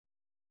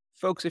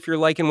Folks, if you're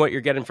liking what you're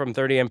getting from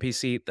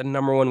 30MPC, the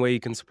number one way you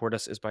can support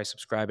us is by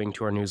subscribing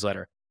to our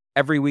newsletter.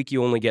 Every week,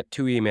 you only get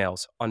 2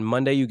 emails. On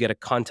Monday, you get a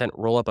content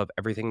roll-up of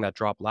everything that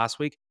dropped last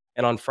week.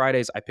 And on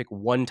Fridays, I pick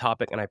one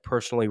topic and I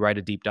personally write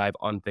a deep dive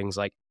on things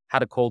like how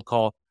to cold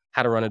call,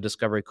 how to run a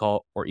discovery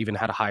call, or even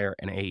how to hire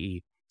an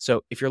AE.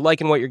 So if you're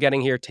liking what you're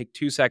getting here, take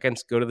 2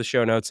 seconds, go to the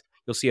show notes.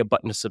 You'll see a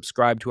button to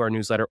subscribe to our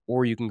newsletter,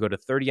 or you can go to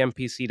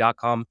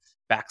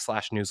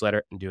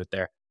 30mpc.com/newsletter and do it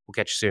there. We'll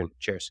catch you soon.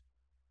 Cheers.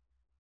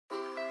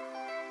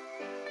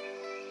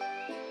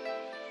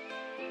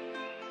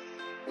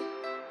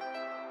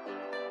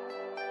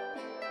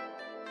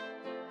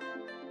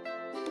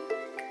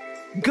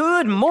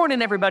 Good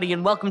morning, everybody,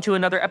 and welcome to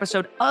another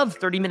episode of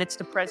 30 Minutes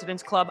to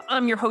President's Club.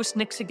 I'm your host,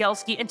 Nick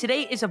Cegelski, and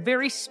today is a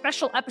very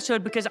special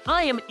episode because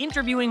I am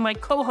interviewing my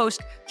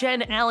co-host,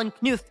 Jen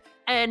Allen-Knuth.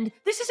 And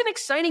this is an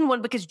exciting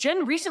one because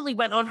Jen recently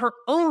went on her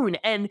own,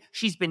 and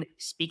she's been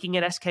speaking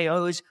at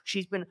SKOs,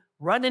 she's been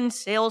running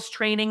sales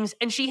trainings,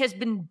 and she has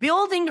been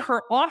building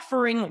her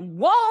offering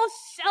while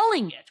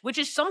selling it, which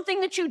is something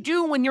that you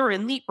do when you're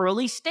in the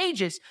early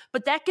stages,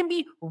 but that can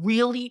be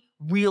really,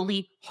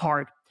 really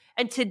hard.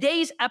 And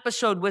today's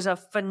episode was a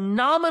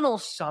phenomenal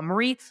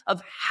summary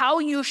of how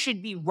you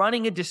should be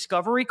running a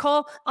discovery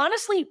call,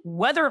 honestly,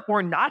 whether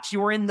or not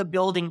you're in the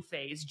building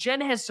phase.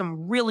 Jen has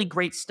some really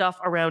great stuff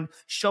around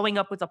showing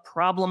up with a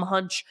problem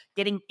hunch,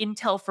 getting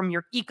intel from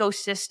your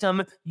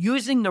ecosystem,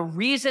 using the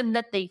reason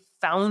that they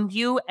found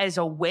you as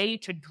a way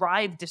to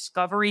drive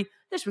discovery.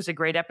 This was a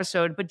great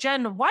episode. But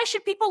Jen, why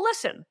should people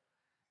listen?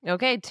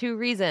 Okay, 2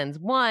 reasons.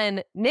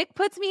 1, Nick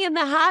puts me in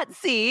the hot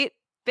seat.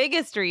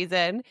 Biggest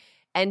reason.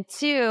 And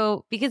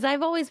 2, because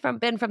I've always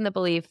been from the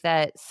belief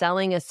that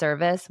selling a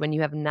service when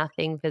you have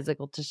nothing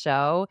physical to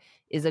show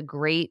is a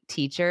great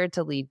teacher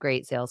to lead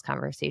great sales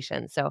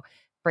conversations. So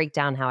break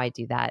down how I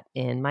do that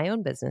in my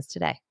own business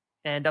today.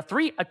 And a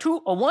 3, a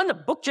 2, a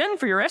 1, book Jen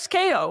for your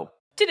SKO.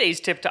 Today's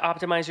tip to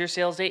optimize your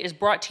sales day is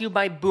brought to you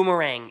by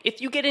Boomerang. If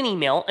you get an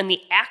email and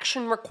the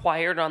action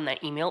required on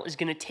that email is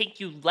going to take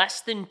you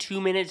less than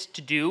 2 minutes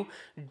to do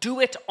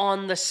it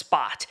on the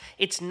spot.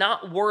 It's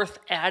not worth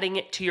adding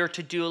it to your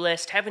to-do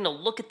list, having to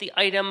look at the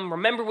item,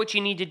 remember what you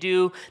need to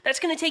do. That's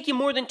going to take you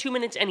more than 2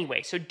 minutes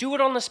anyway, so do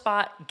it on the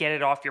spot, get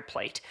it off your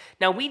plate.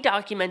 Now, we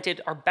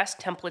documented our best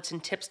templates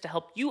and tips to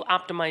help you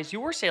optimize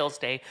your sales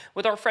day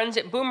with our friends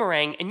at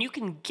Boomerang, and you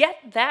can get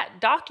that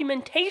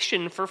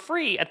documentation for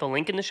free at the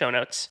link in the show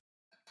notes.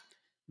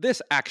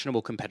 This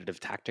actionable competitive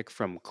tactic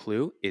from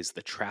Clue is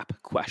the trap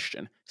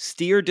question.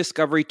 Steer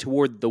discovery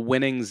toward the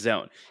winning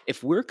zone.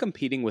 If we're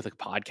competing with a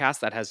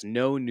podcast that has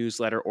no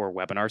newsletter or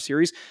webinar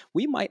series,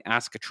 we might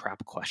ask a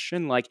trap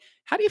question like,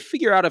 how do you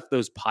figure out if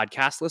those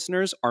podcast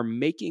listeners are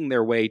making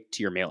their way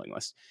to your mailing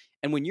list?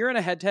 And when you're in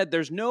a head-to-head,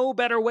 there's no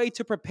better way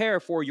to prepare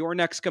for your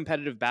next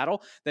competitive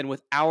battle than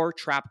with our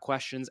trap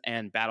questions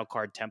and battle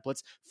card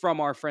templates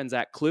from our friends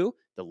at Clue.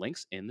 The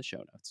link's in the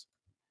show notes.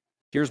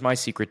 Here's my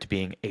secret to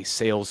being a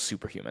sales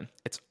superhuman.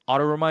 It's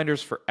auto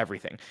reminders for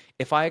everything.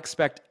 If I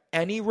expect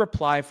any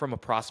reply from a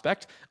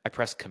prospect, I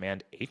press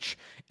Command H,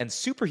 and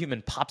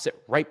Superhuman pops it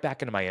right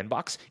back into my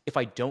inbox if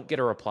I don't get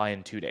a reply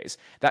in 2 days.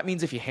 That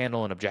means if you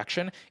handle an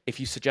objection, if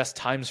you suggest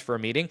times for a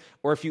meeting,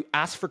 or if you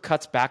ask for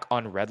cuts back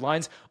on red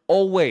lines,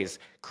 always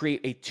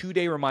create a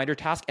 2-day reminder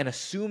task and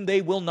assume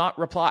they will not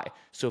reply.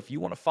 So if you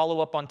want to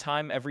follow up on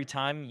time every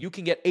time, you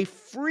can get a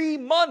free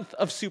month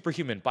of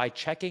Superhuman by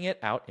checking it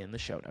out in the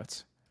show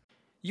notes.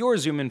 Your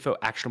ZoomInfo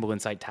actionable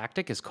insight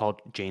tactic is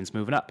called Jane's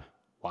Moving Up.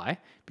 Why?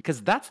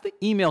 Because that's the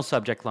email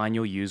subject line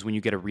you'll use when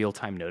you get a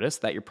real-time notice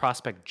that your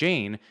prospect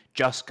Jane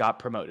just got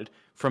promoted.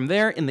 From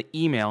there, in the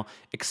email,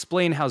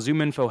 explain how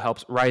ZoomInfo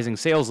helps rising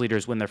sales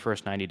leaders win their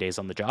first 90 days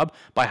on the job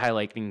by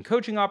highlighting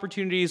coaching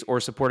opportunities or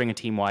supporting a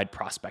team-wide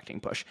prospecting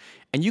push.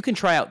 And you can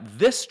try out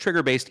this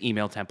trigger-based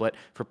email template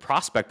for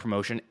prospect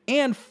promotion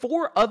and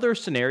 4 other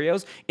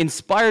scenarios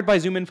inspired by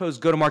ZoomInfo's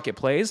go-to-market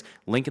plays.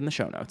 Link in the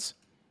show notes.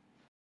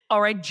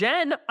 All right,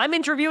 Jen, I'm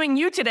interviewing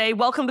you today.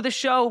 Welcome to the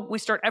show. We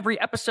start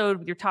every episode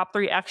with your top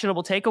 3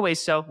 actionable takeaways,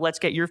 so let's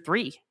get your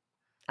 3.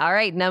 All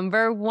right,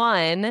 number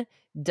 1,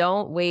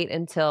 don't wait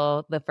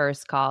until the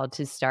first call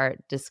to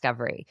start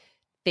discovery.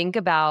 Think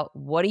about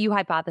what do you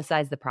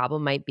hypothesize the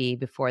problem might be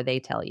before they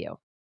tell you.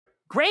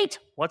 Great.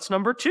 What's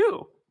number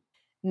 2?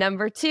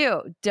 Number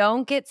 2,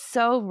 don't get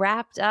so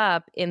wrapped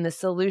up in the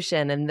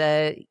solution and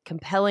the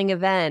compelling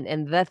event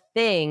and the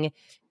thing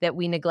that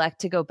we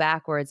neglect to go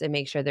backwards and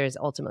make sure there's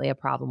ultimately a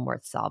problem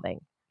worth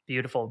solving.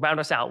 Beautiful. Round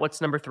us out.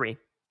 What's number 3?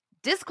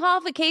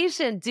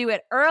 Disqualification. Do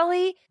it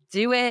early.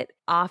 Do it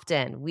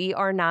often. We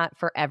are not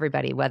for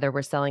everybody, whether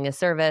we're selling a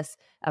service,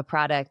 a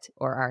product,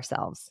 or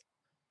ourselves.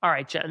 All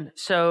right, Jen.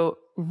 So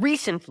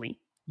recently,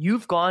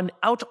 you've gone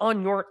out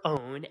on your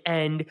own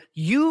and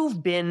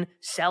you've been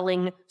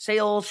selling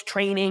sales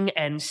training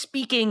and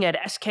speaking at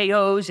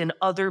SKOs and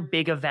other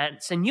big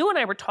events. And you and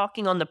I were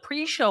talking on the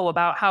pre-show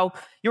about how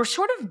you're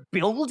sort of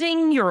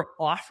building your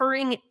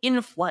offering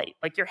in flight.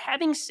 Like you're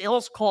having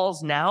sales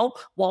calls now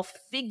while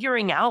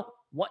figuring out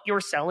what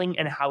you're selling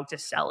and how to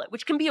sell it,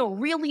 which can be a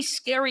really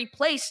scary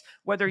place,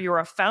 whether you're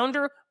a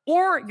founder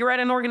Or you're at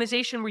an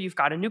organization where you've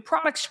got a new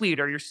product suite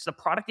or the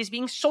product is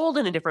being sold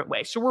in a different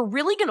way. So we're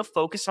really going to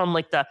focus on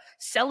like the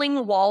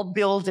selling while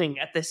building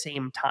at the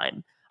same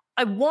time.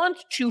 I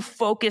want to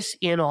focus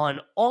in on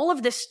all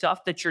of this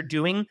stuff that you're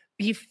doing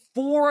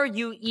before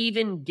you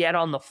even get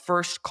on the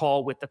first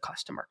call with the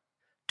customer.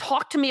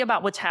 Talk to me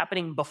about what's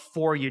happening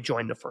before you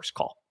join the first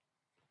call.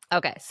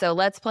 Okay, so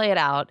let's play it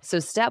out. So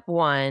step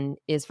one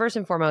is, first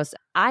and foremost,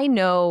 I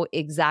know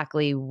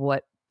exactly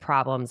what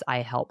problems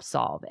I help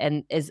solve.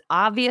 And as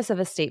obvious of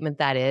a statement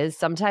that is,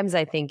 sometimes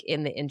I think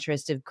in the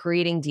interest of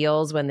creating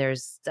deals when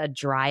there's a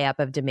dry up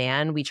of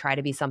demand, we try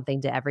to be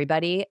something to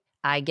everybody.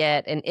 I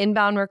get an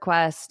inbound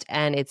request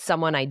and it's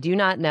someone I do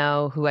not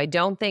know who I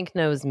don't think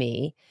knows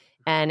me.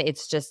 And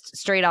it's just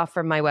straight off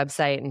from my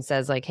website and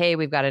says like, hey,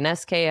 we've got an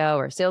SKO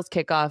or sales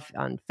kickoff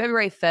on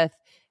February 5th.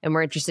 And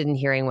we're interested in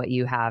hearing what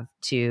you have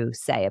to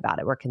say about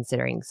it. We're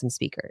considering some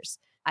speakers.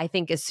 I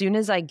think as soon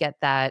as I get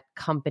that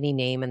company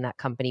name and that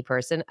company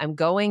person, I'm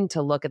going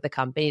to look at the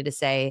company to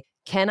say,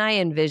 can I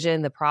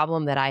envision the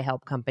problem that I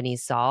help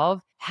companies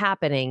solve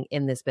happening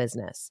in this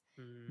business?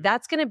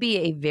 That's going to be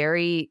a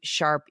very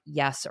sharp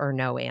yes or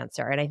no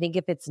answer. And I think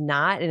if it's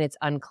not and it's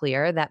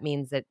unclear, that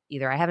means that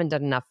either I haven't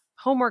done enough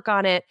homework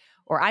on it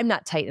or I'm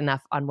not tight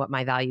enough on what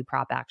my value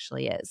prop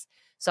actually is.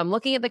 So I'm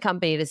looking at the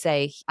company to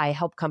say, I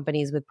help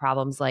companies with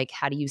problems like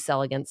how do you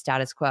sell against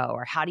status quo,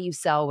 or how do you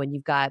sell when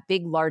you've got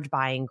big, large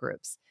buying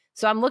groups?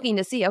 So I'm looking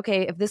to see,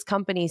 okay, if this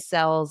company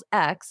sells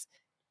X,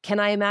 can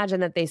I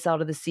imagine that they sell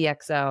to the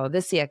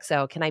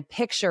CXO? Can I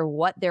picture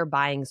what their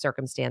buying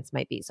circumstance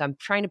might be? So I'm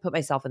trying to put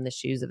myself in the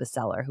shoes of a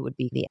seller who would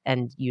be the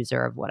end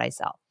user of what I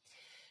sell.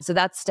 So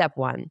that's step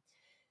one.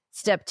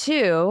 Step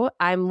two,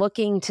 I'm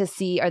looking to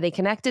see, are they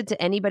connected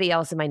to anybody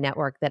else in my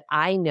network that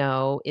I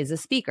know is a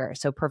speaker?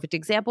 So perfect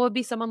example would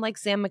be someone like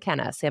Sam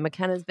McKenna. Sam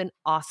McKenna has been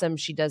awesome.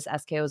 She does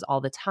SKOs all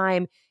the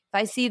time. If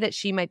I see that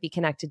she might be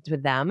connected to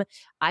them,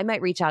 I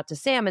might reach out to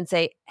Sam and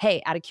say,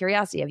 hey, out of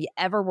curiosity, have you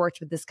ever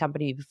worked with this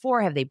company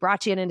before? Have they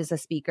brought you in as a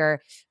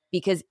speaker?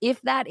 Because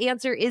if that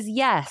answer is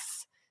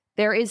yes,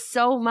 there is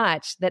so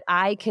much that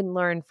I can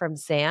learn from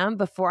Sam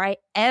before I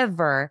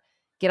ever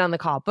get on the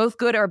call, both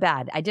good or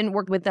bad. I didn't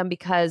work with them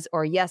because,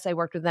 or yes, I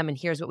worked with them and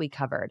here's what we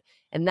covered.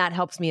 And that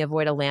helps me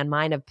avoid a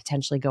landmine of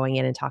potentially going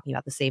in and talking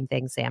about the same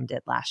thing Sam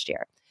did last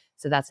year.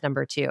 So that's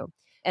number two.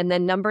 And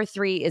then number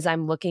three is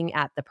I'm looking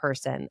at the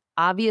person.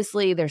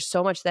 Obviously, there's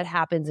so much that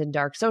happens in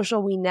dark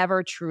social. We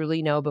never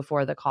truly know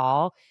before the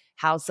call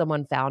how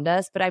someone found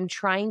us, but I'm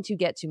trying to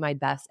get to my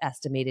best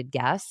estimated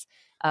guess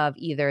of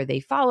either they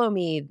follow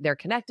me, they're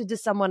connected to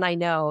someone I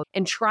know,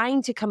 and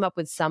trying to come up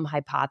with some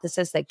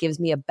hypothesis that gives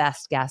me a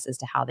best guess as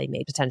to how they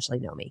may potentially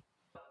know me.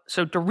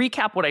 So to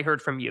recap what I heard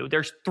from you,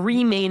 there's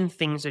three main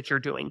things that you're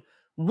doing.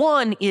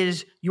 One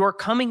is you're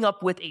coming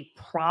up with a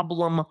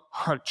problem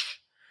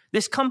hunch.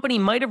 This company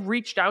might have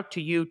reached out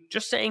to you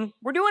just saying,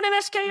 we're doing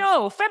an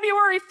SKO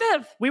February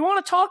 5th. We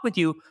want to talk with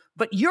you.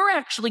 But you're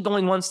actually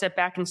going one step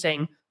back and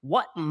saying,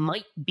 what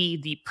might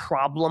be the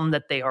problem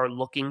that they are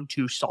looking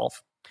to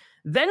solve?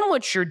 Then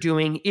what you're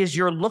doing is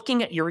you're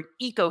looking at your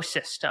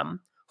ecosystem.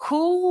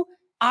 Who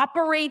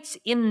operates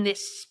in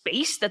this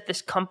space that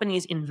this company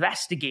is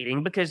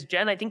investigating? Because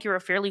Jen, I think you're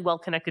a fairly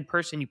well-connected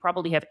person. You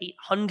probably have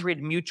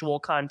 800 mutual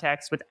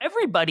contacts with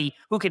everybody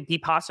who could be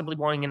possibly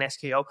wanting an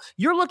SKO.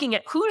 You're looking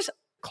at who's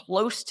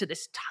close to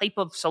this type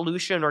of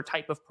solution or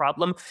type of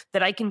problem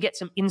that I can get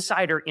some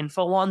insider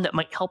info on that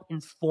might help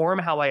inform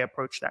how I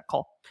approach that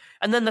call.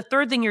 And then the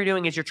third thing you're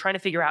doing is you're trying to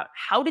figure out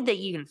how did they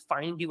even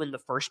find you in the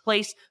first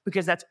place,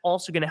 because that's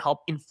also going to help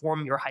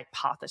inform your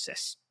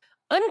hypothesis.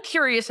 I'm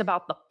curious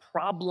about the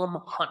problem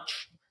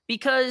hunch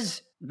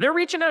because they're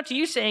reaching out to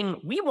you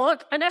saying, we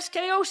want an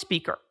SKO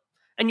speaker.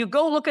 And you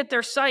go look at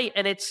their site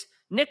and it's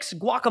Nick's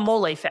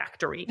Guacamole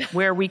Factory,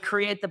 where we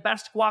create the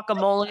best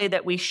guacamole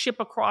that we ship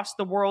across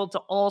the world to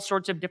all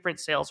sorts of different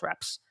sales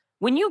reps.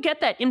 When you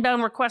get that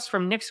inbound request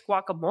from Nick's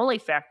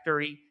Guacamole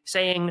Factory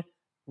saying,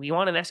 we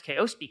want an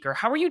SKO speaker,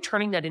 how are you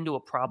turning that into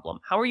a problem?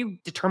 How are you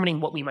determining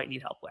what we might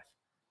need help with?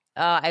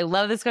 I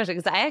love this question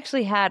because I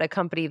actually had a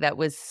company that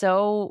was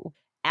so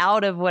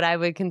out of what I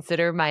would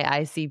consider my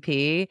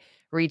ICP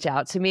reach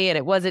out to me. And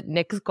it wasn't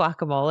Nick's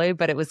Guacamole,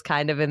 but it was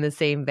kind of in the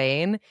same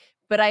vein.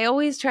 But I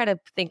always try to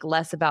think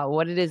less about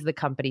what it is the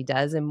company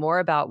does and more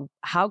about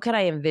how can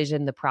I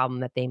envision the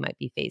problem that they might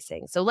be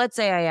facing. So let's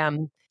say I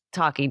am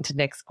talking to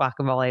Nick's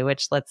Guacamole,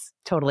 which let's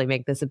totally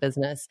make this a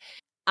business.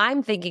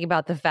 I'm thinking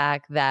about the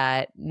fact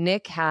that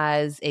Nick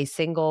has a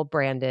single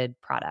branded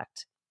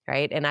product,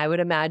 right? And I would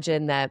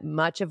imagine that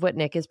much of what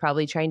Nick is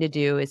probably trying to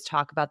do is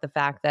talk about the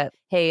fact that,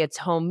 hey, it's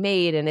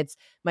homemade and it's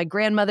my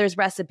grandmother's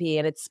recipe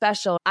and it's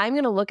special. I'm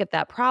going to look at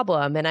that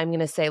problem and I'm going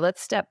to say, let's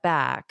step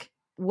back.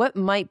 What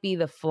might be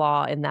the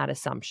flaw in that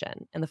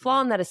assumption? And the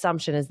flaw in that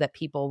assumption is that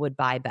people would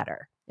buy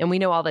better. And we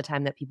know all the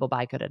time that people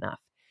buy good enough.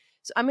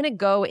 So I'm going to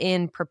go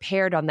in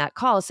prepared on that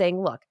call saying,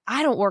 look,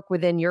 I don't work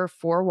within your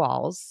four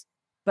walls,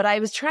 but I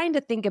was trying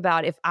to think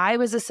about if I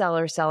was a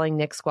seller selling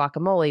Nick's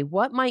Guacamole,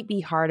 what might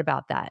be hard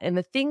about that? And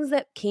the things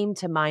that came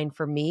to mind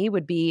for me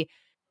would be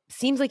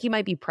seems like you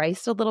might be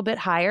priced a little bit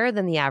higher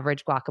than the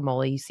average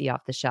guacamole you see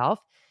off the shelf.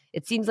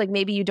 It seems like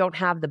maybe you don't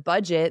have the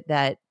budget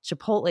that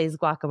Chipotle's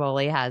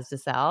guacamole has to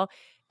sell.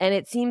 And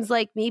it seems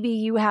like maybe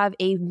you have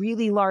a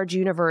really large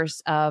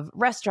universe of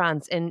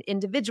restaurants and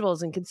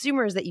individuals and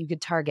consumers that you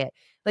could target.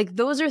 Like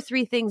those are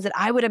three things that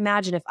I would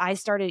imagine if I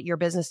started your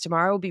business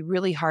tomorrow would be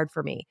really hard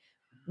for me.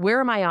 Where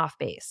am I off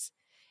base?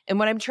 And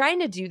what I'm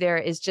trying to do there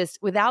is just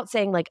without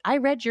saying like, I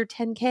read your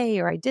 10K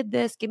or I did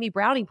this, give me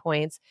brownie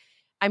points.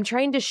 I'm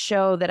trying to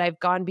show that I've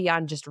gone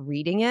beyond just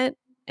reading it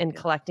and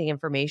collecting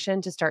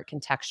information to start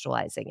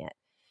contextualizing it.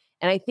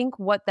 And I think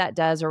what that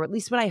does, or at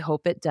least what I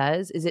hope it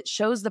does, is it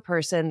shows the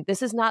person,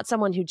 this is not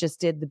someone who just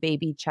did the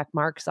baby check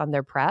marks on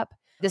their prep.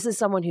 This is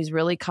someone who's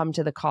really come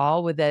to the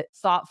call with a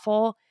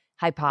thoughtful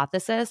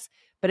hypothesis.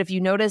 But if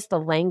you notice the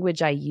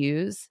language I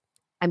use,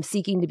 I'm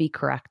seeking to be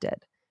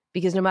corrected.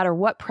 Because no matter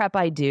what prep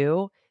I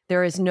do,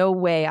 there is no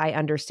way I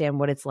understand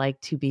what it's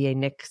like to be a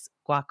Nick's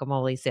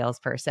guacamole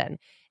salesperson.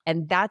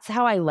 And that's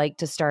how I like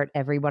to start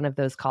every one of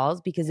those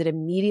calls, because it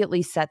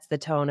immediately sets the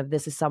tone of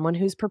this is someone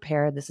who's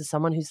prepared, this is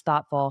someone who's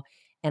thoughtful,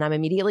 and I'm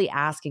immediately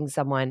asking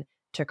someone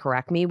to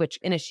correct me, which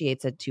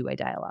initiates a two-way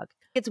dialogue.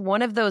 It's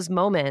one of those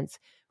moments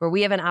where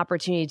we have an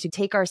opportunity to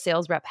take our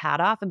sales rep hat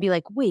off and be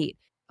like, wait,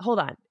 hold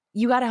on.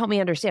 You got to help me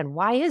understand,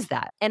 why is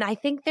that? And I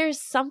think there's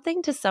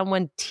something to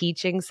someone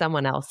teaching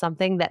someone else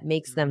something that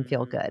makes them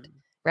feel good,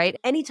 right?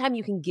 Anytime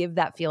you can give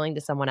that feeling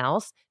to someone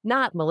else,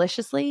 not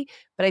maliciously,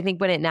 but I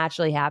think when it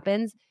naturally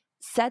happens,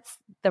 sets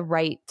the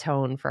right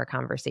tone for a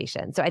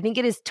conversation. So I think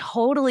it is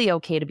totally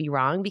okay to be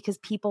wrong because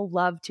people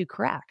love to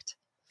correct.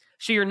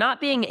 So you're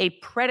not being a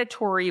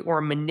predatory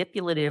or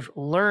manipulative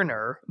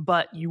learner,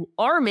 but you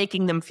are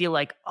making them feel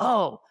like,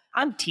 oh,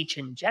 I'm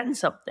teaching Jen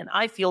something.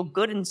 I feel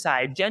good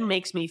inside. Jen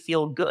makes me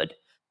feel good.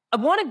 I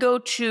want to go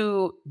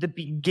to the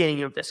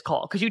beginning of this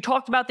call because you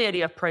talked about the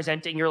idea of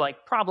presenting your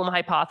like problem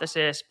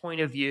hypothesis, point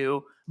of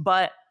view,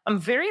 but I'm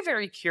very,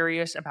 very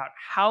curious about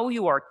how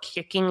you are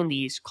kicking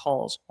these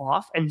calls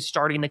off and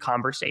starting the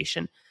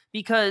conversation,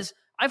 because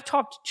I've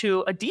talked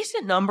to a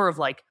decent number of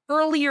like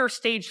earlier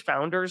stage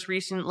founders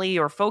recently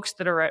or folks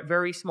that are at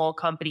very small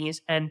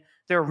companies, and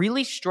they're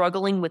really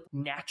struggling with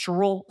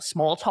natural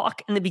small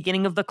talk in the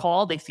beginning of the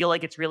call. They feel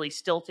like it's really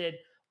stilted,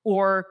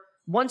 or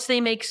once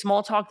they make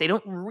small talk, they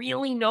don't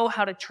really know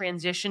how to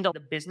transition to the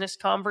business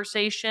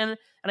conversation.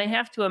 And I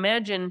have to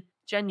imagine,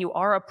 Jen, you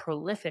are a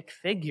prolific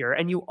figure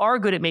and you are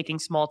good at making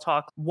small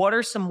talk. What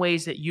are some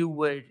ways that you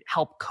would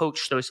help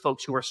coach those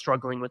folks who are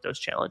struggling with those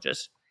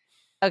challenges?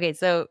 Okay,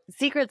 so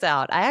secrets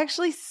out. I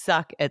actually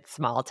suck at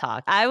small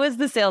talk. I was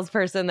the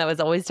salesperson that was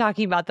always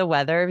talking about the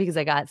weather because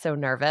I got so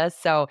nervous.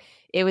 So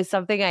it was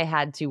something I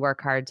had to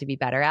work hard to be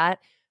better at.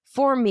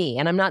 For me,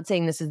 and I'm not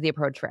saying this is the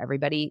approach for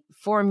everybody,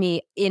 for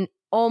me, in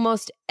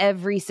almost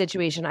every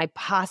situation I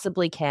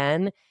possibly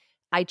can,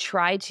 I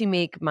try to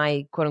make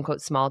my quote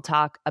unquote small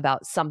talk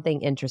about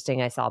something interesting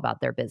I saw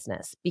about their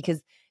business.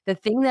 Because the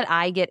thing that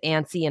I get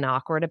antsy and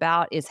awkward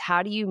about is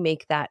how do you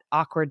make that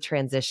awkward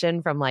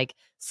transition from like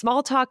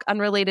small talk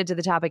unrelated to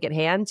the topic at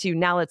hand to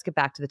now let's get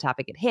back to the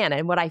topic at hand.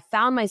 And what I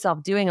found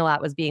myself doing a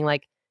lot was being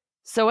like,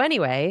 so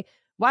anyway,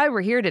 why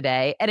we're here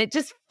today. And it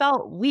just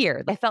felt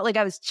weird. I felt like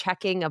I was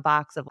checking a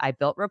box of I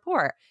built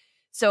rapport.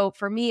 So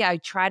for me, I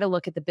try to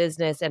look at the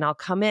business and I'll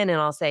come in and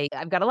I'll say,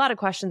 I've got a lot of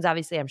questions.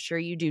 Obviously, I'm sure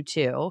you do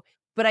too.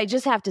 But I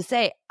just have to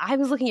say, I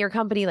was looking at your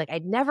company like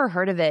I'd never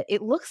heard of it.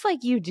 It looks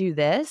like you do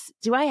this.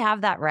 Do I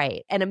have that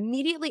right? And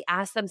immediately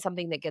ask them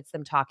something that gets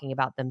them talking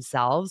about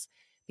themselves.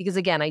 Because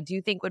again, I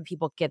do think when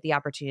people get the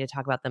opportunity to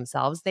talk about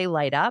themselves, they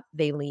light up,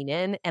 they lean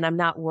in, and I'm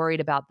not worried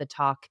about the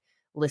talk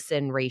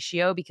listen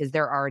ratio because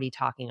they're already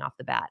talking off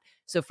the bat.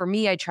 So for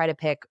me, I try to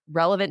pick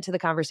relevant to the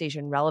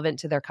conversation, relevant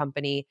to their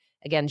company.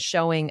 Again,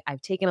 showing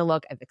I've taken a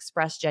look, I've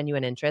expressed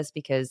genuine interest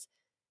because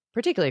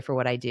particularly for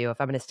what I do,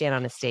 if I'm going to stand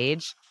on a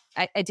stage,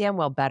 I damn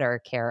well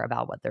better care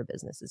about what their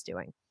business is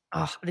doing.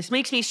 Oh, this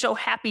makes me so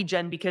happy,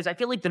 Jen, because I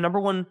feel like the number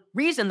one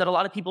reason that a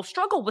lot of people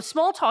struggle with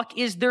small talk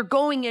is they're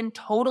going in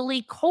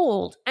totally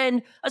cold.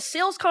 And a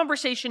sales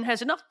conversation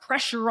has enough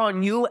pressure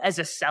on you as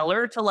a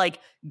seller to like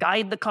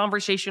guide the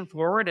conversation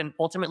forward and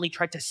ultimately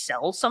try to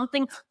sell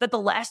something that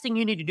the last thing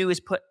you need to do is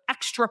put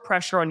extra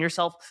pressure on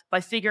yourself by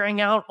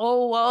figuring out,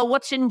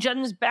 what's in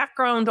Jen's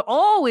background?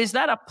 Oh, is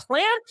that a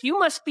plant? You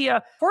must be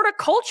a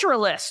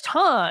horticulturalist,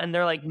 huh? And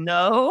they're like,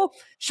 no.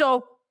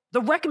 So the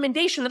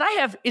recommendation that I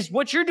have is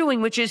what you're doing,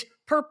 which is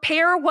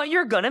prepare what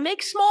you're going to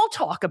make small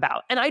talk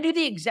about. And I do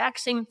the exact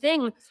same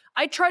thing.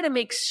 I try to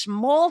make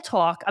small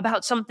talk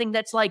about something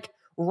that's like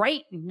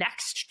right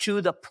next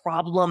to the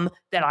problem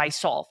that I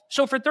solve.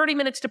 So for 30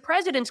 Minutes to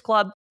President's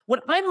Club,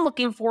 what I'm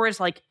looking for is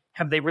like,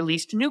 have they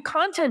released new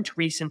content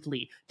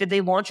recently? Did they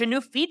launch a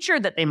new feature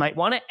that they might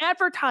want to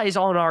advertise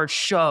on our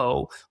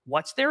show?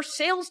 What's their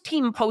sales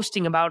team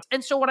posting about?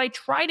 And so what I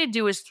try to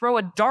do is throw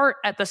a dart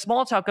at the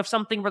small talk of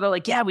something where they're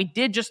like, yeah, we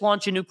did just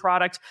launch a new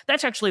product.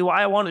 That's actually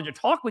why I wanted to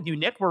talk with you,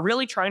 Nick. We're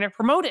really trying to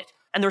promote it.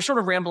 And they're sort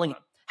of rambling on.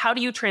 How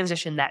do you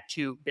transition that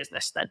to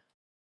business then?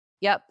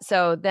 Yep.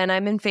 So then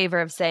I'm in favor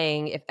of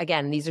saying, if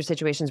again, these are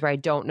situations where I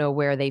don't know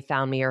where they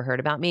found me or heard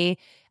about me.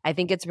 I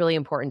think it's really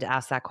important to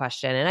ask that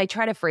question. And I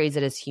try to phrase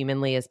it as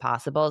humanly as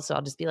possible. So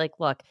I'll just be like,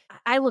 look,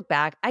 I look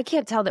back, I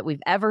can't tell that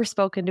we've ever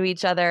spoken to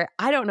each other.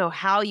 I don't know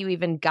how you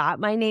even got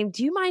my name.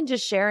 Do you mind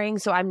just sharing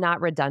so I'm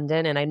not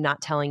redundant and I'm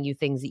not telling you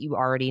things that you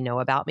already know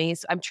about me?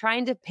 So I'm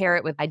trying to pair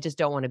it with, I just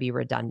don't want to be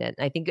redundant.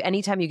 I think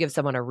anytime you give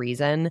someone a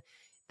reason,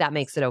 that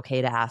makes it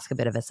okay to ask a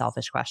bit of a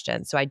selfish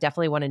question. So I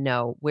definitely want to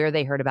know where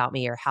they heard about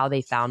me or how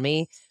they found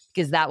me,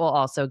 because that will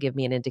also give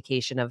me an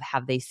indication of,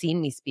 have they seen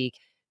me speak?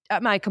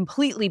 Am I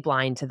completely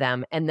blind to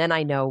them? And then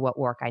I know what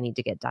work I need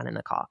to get done in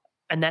the call.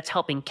 And that's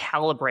helping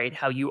calibrate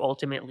how you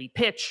ultimately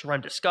pitch,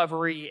 run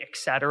discovery,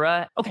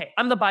 etc. Okay,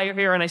 I'm the buyer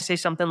here and I say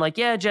something like,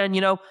 yeah, Jen,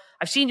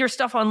 I've seen your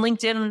stuff on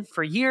LinkedIn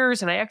for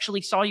years and I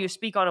actually saw you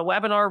speak on a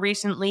webinar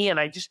recently and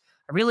I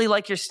really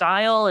like your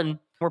style and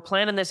we're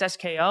planning this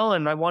SKO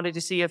and I wanted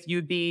to see if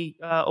you'd be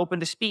open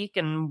to speak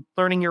and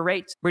learning your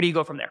rates. Where do you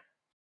go from there?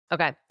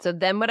 Okay. So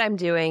then what I'm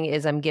doing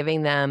is I'm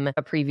giving them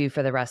a preview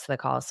for the rest of the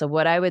call. So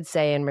what I would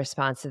say in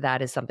response to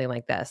that is something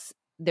like this.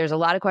 There's a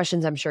lot of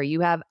questions I'm sure you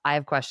have. I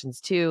have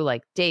questions too,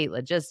 like date,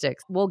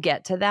 logistics. We'll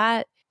get to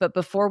that. But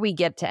before we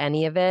get to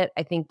any of it,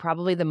 I think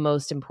probably the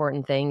most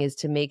important thing is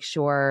to make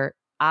sure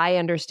I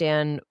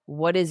understand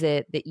what is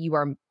it that you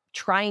are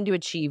trying to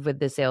achieve with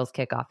the sales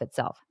kickoff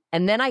itself.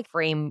 And then I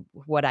frame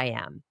what I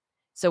am.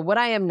 So what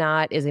I am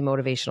not is a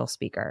motivational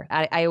speaker.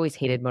 I always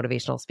hated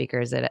motivational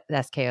speakers at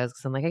SKOs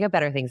because I'm like, I got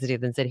better things to do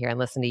than sit here and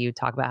listen to you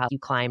talk about how you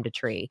climbed a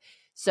tree.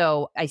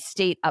 So I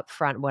state up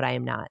front what I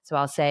am not. So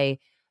I'll say,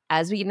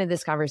 as we get into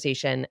this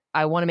conversation,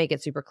 I want to make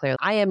it super clear.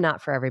 I am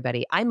not for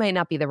everybody. I might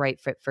not be the right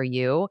fit for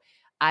you.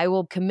 I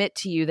will commit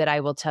to you that I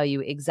will tell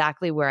you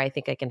exactly where I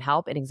think I can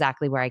help and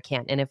exactly where I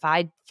can't. And if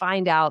I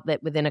find out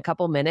that within a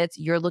couple minutes,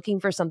 you're looking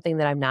for something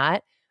that I'm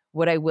not,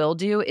 what I will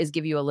do is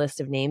give you a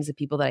list of names of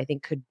people that I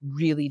think could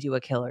really do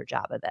a killer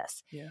job of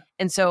this. Yeah.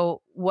 And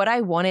so what I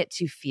want it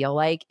to feel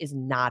like is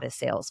not a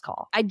sales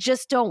call. I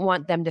just don't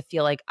want them to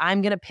feel like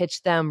I'm going to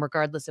pitch them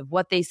regardless of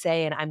what they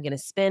say and I'm going to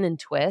spin and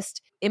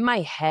twist. In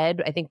my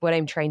head, I think what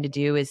I'm trying to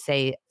do is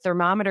say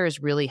thermometer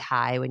is really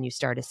high when you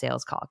start a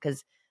sales call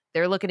because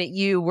they're looking at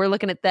you, we're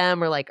looking at them.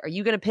 We're like, are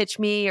you going to pitch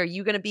me? Are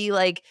you going to be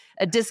like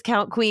a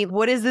discount queen?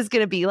 What is this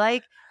going to be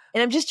like?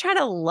 And I'm just trying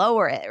to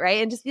lower it,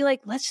 right? And just be like,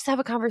 let's just have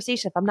a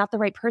conversation. If I'm not the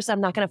right person, I'm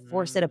not going to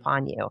force it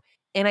upon you.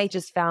 And I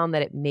just found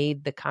that it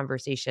made the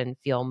conversation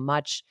feel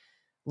much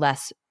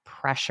less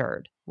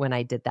pressured when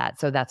I did that.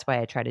 So that's why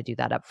I try to do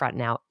that up front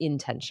now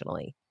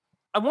intentionally.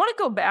 I want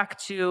to go back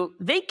to,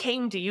 they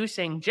came to you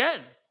saying, Jen,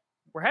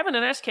 we're having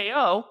an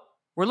SKO.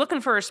 We're looking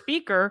for a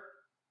speaker.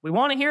 We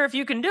want to hear if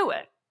you can do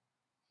it.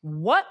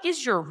 What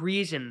is your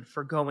reason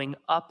for going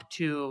up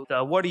to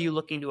the, what are you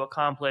looking to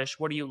accomplish?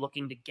 What are you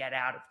looking to get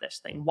out of this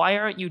thing? Why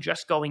aren't you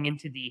just going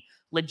into the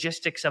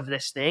logistics of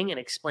this thing and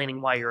explaining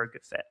why you're a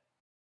good fit?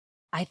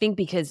 I think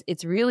because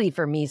it's really,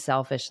 for me,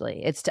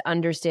 selfishly, it's to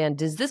understand,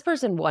 does this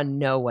person, one,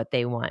 know what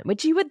they want?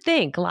 Which you would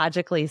think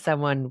logically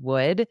someone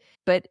would,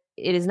 but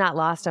it is not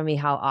lost on me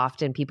how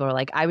often people are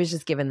like, I was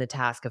just given the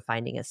task of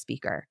finding a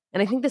speaker.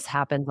 And I think this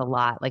happens a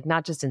lot, like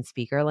not just in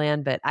speaker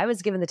land, but I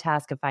was given the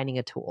task of finding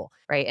a tool,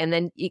 right? And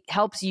then it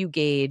helps you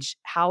gauge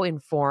how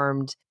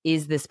informed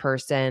is this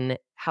person?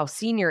 How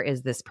senior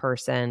is this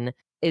person?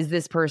 Is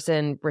this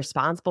person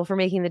responsible for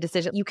making the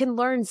decision? You can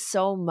learn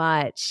so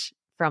much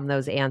from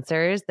those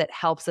answers that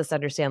helps us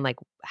understand like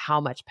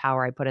how much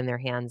power I put in their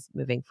hands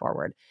moving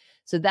forward.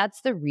 So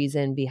that's the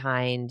reason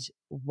behind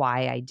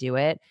why I do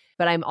it.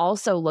 But I'm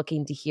also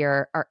looking to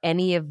hear, are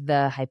any of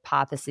the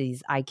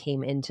hypotheses I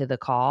came into the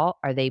call,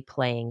 are they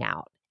playing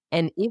out?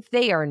 And if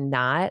they are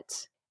not,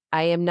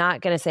 I am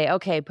not going to say,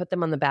 okay, put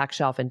them on the back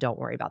shelf and don't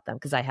worry about them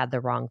because I had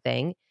the wrong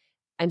thing.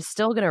 I'm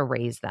still going to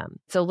raise them.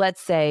 So let's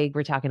say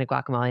we're talking to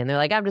Guacamole and they're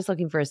like, I'm just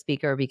looking for a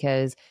speaker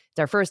because it's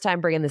our first time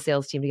bringing the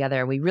sales team together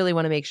and we really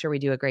want to make sure we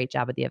do a great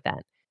job at the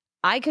event.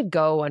 I could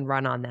go and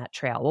run on that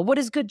trail. Well, what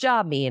does good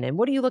job mean? And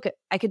what do you look at?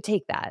 I could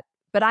take that.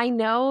 But I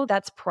know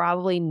that's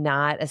probably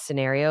not a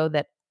scenario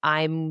that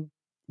I'm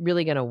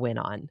really going to win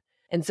on.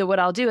 And so what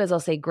I'll do is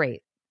I'll say,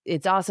 great,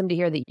 it's awesome to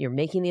hear that you're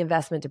making the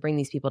investment to bring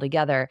these people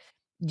together.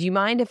 Do you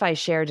mind if I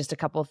share just a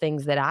couple of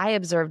things that I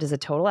observed as a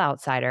total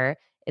outsider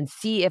and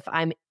see if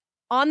I'm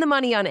on the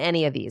money on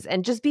any of these,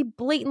 and just be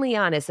blatantly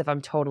honest if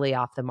I'm totally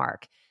off the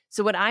mark.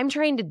 So what I'm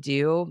trying to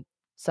do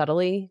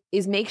subtly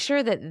is make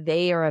sure that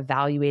they are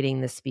evaluating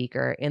the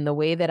speaker in the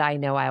way that I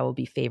know I will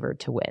be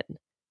favored to win.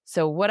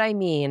 So what I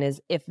mean is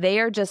if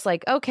they are just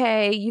like,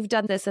 okay, you've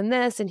done this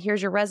and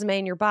here's your resume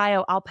and your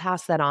bio, I'll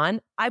pass that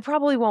on. I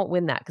probably won't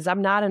win that because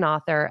I'm not an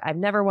author. I've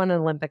never won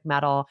an Olympic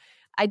medal.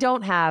 I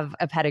don't have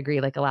a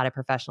pedigree like a lot of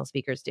professional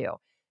speakers do.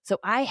 So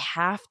I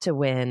have to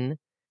win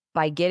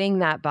by getting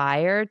that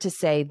buyer to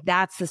say,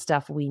 that's the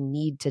stuff we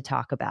need to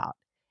talk about.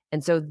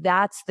 And so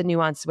that's the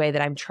nuanced way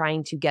that I'm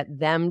trying to get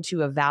them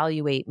to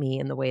evaluate me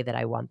in the way that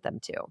I want them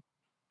to.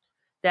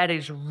 That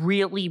is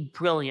really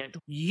brilliant.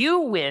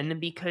 You win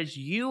because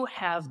you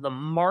have the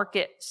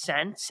market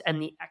sense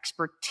and the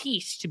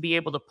expertise to be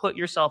able to put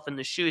yourself in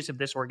the shoes of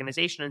this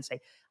organization and say,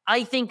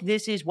 I think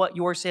this is what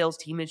your sales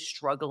team is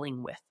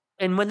struggling with.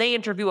 And when they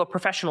interview a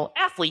professional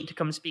athlete to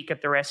come speak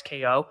at their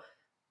SKO,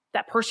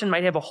 that person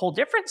might have a whole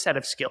different set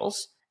of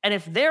skills. And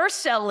if they're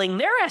selling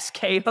their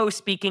SKO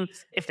speaking,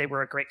 if they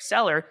were a great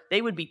seller,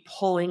 they would be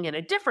pulling in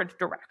a different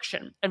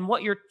direction. And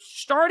what you're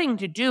starting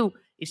to do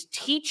is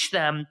teach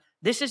them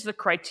this is the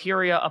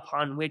criteria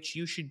upon which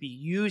you should be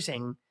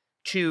using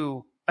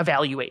to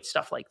evaluate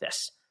stuff like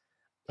this.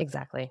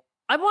 Exactly.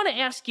 I want to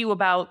ask you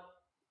about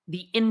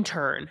the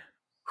intern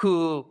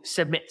who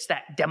submits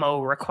that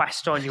demo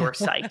request on your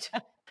site.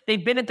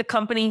 They've been at the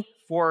company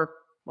for,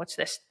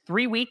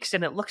 3 weeks,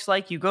 and it looks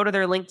like you go to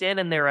their LinkedIn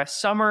and they're a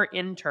summer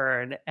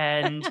intern,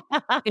 and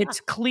it's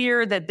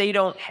clear that they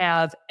don't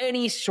have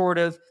any sort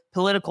of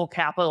political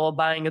capital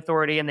buying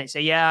authority, and they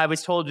say, yeah, I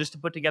was told just to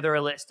put together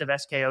a list of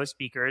SKO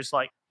speakers,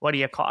 like, what do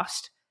you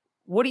cost?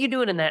 What are you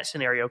doing in that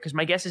scenario? Because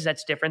my guess is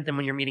that's different than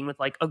when you're meeting with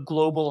like a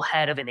global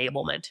head of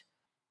enablement.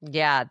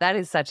 Yeah, that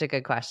is such a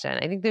good question.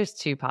 I think there's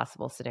two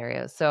possible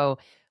scenarios. So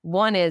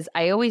one is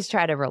I always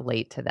try to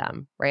relate to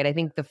them, right? I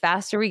think the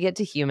faster we get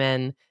to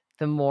human,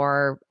 the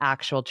more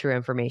actual true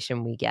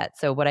information we get.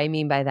 So what I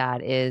mean by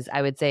that is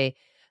I would say,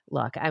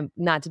 look, I'm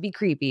not to be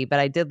creepy, but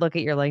I did look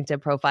at your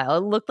LinkedIn profile.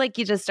 It looked like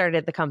you just started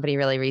at the company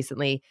really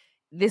recently.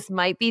 This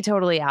might be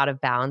totally out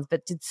of bounds,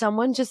 but did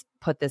someone just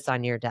put this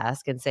on your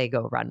desk and say,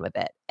 go run with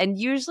it? And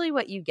usually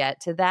what you get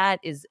to that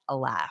is a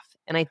laugh.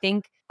 And I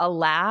think a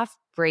laugh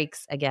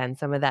breaks, again,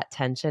 some of that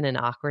tension and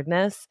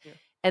awkwardness. Yeah.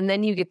 And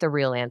then you get the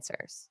real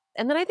answers.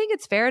 And then I think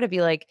it's fair to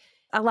be like,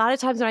 a lot of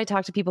times when I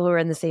talk to people who are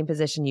in the same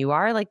position you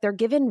are, like they're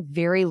given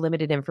very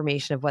limited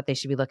information of what they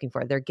should be looking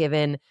for. They're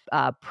given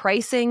a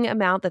pricing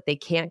amount that they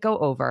can't go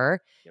over.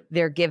 Yep.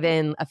 They're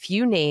given a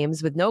few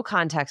names with no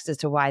context as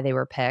to why they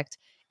were picked.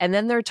 And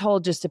then they're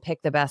told just to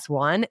pick the best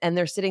one. And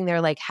they're sitting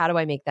there like, how do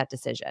I make that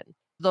decision?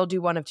 They'll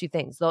do one of two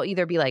things. They'll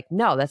either be like,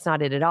 no, that's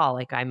not it at all.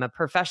 Like I'm a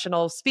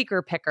professional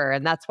speaker picker.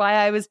 And that's why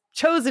I was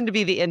chosen to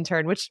be the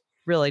intern, which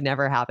really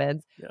never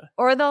happens. Yeah.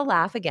 Or they'll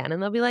laugh again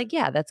and they'll be like,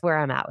 yeah, that's where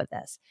I'm at with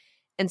this.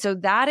 And so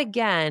that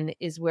again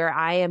is where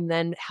I am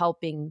then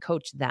helping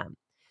coach them.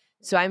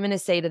 So I'm going to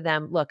say to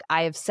them, look,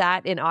 I have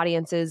sat in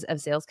audiences of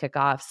sales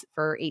kickoffs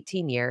for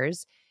 18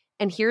 years.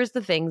 And here's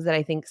the things that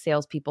I think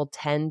salespeople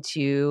tend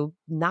to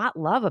not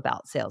love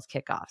about sales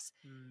kickoffs.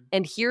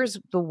 And here's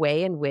the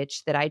way in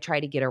which that I try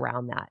to get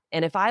around that.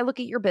 And if I look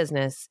at your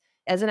business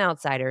as an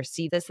outsider,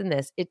 see this and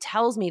this, it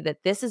tells me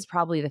that this is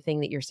probably the thing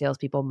that your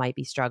salespeople might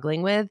be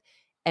struggling with.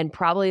 And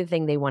probably the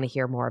thing they want to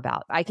hear more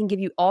about. I can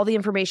give you all the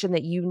information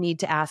that you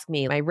need to ask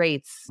me, my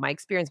rates, my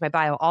experience, my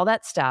bio, all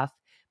that stuff.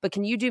 But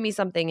can you do me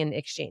something in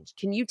exchange?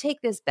 Can you take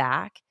this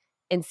back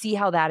and see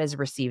how that is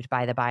received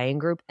by the buying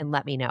group and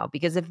let me know?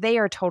 Because if they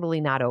are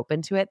totally not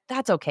open to it,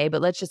 that's okay,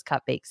 but let's just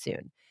cut bait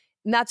soon.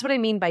 And that's what I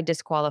mean by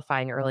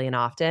disqualifying early and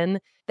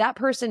often. That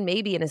person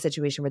may be in a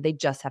situation where they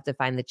just have to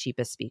find the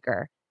cheapest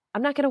speaker.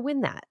 I'm not going to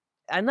win that.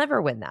 I'll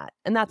never win that.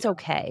 And that's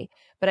okay.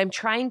 But I'm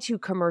trying to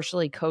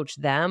commercially coach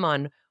them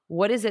on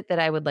what is it that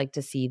I would like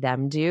to see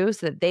them do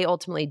so that they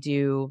ultimately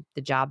do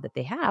the job that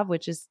they have,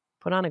 which is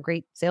put on a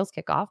great sales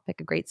kickoff, pick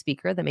a great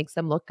speaker that makes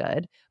them look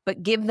good,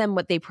 but give them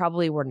what they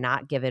probably were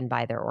not given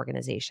by their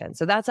organization.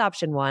 So that's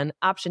option one.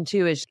 Option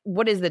two is,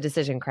 what is the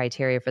decision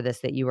criteria for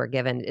this that you were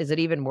given? Is it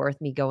even worth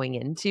me going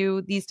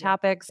into these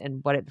topics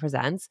and what it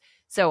presents?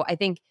 So I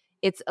think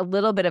it's a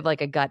little bit of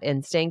like a gut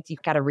instinct.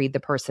 You've got to read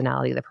the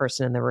personality of the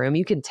person in the room.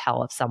 You can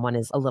tell if someone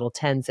is a little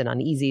tense and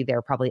uneasy.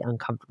 They're probably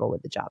uncomfortable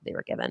with the job they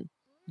were given.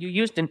 You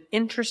used an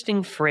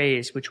interesting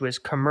phrase, which was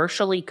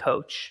commercially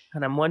coach.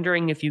 And I'm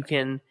wondering if you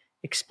can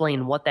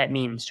explain what that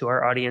means to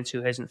our audience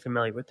who isn't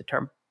familiar with the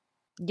term.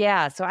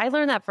 Yeah. So I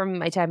learned that from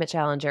my time at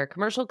Challenger.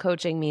 Commercial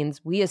coaching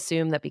means we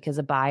assume that because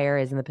a buyer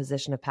is in the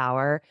position of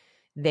power,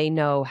 they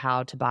know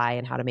how to buy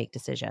and how to make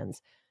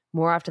decisions.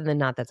 More often than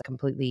not, that's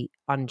completely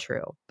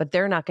untrue. But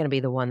they're not going to be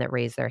the one that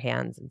raised their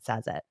hands and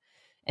says it.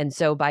 And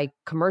so by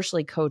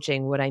commercially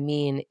coaching, what I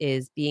mean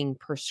is being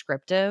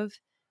prescriptive,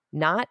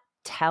 not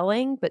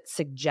telling, but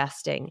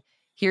suggesting.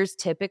 Here's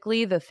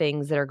typically the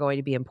things that are going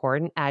to be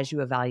important as you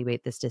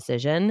evaluate this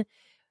decision,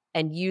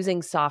 and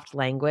using soft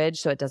language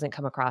so it doesn't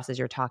come across as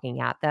you're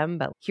talking at them.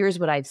 But here's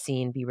what I've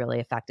seen be really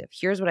effective.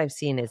 Here's what I've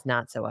seen is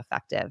not so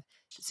effective.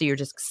 So you're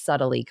just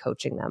subtly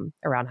coaching them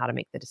around how to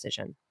make the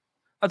decision.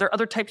 Are there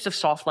other types of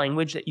soft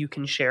language that you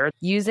can share?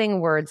 Using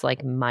words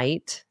like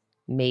might,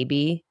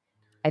 maybe.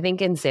 I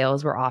think in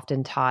sales, we're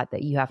often taught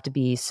that you have to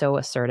be so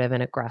assertive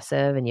and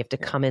aggressive and you have to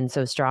come in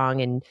so strong,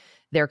 and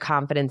their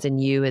confidence in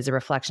you is a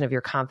reflection of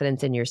your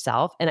confidence in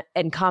yourself.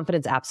 And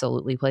confidence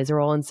absolutely plays a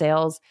role in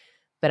sales.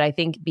 But I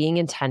think being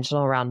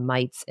intentional around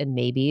mights and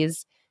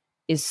maybes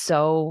is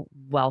so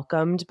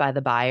welcomed by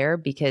the buyer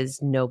because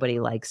nobody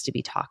likes to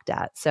be talked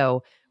at.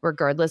 So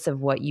regardless of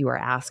what you are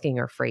asking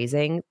or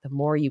phrasing, the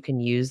more you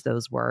can use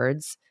those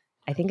words,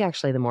 I think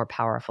actually the more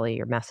powerfully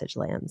your message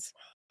lands.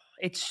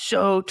 It's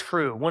so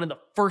true. One of the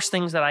first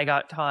things that I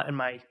got taught in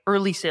my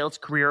early sales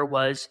career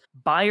was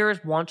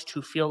buyers want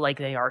to feel like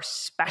they are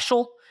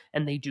special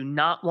and they do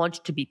not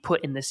want to be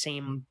put in the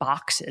same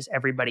box as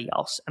everybody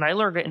else. And I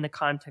learned it in the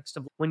context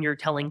of when you're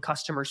telling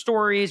customer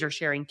stories or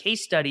sharing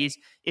case studies.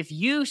 If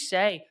you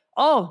say,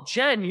 oh,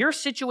 Jen, your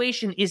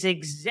situation is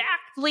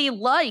exactly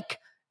like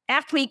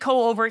Acme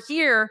Co. over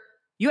here,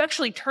 you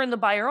actually turn the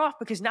buyer off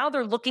because now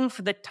they're looking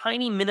for the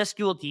tiny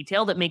minuscule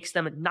detail that makes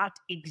them not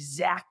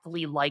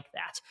exactly like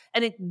that.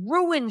 And it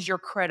ruins your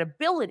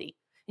credibility.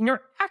 And you're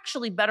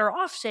actually better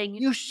off saying,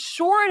 you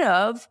sort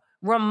of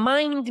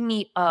remind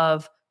me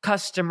of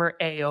customer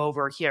A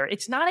over here.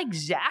 It's not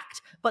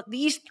exact, but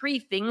these three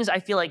things I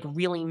feel like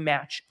really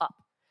match up.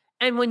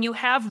 And when you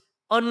have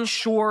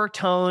unsure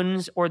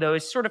tones or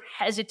those sort of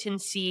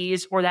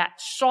hesitancies or that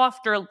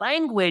softer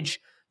language,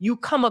 you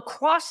come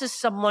across as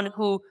someone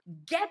who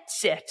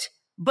gets it,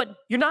 but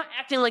you're not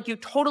acting like you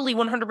totally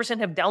 100%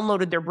 have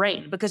downloaded their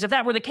brain. Because if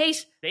that were the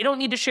case, they don't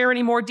need to share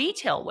any more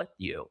detail with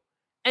you.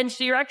 And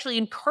so you're actually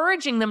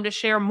encouraging them to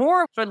share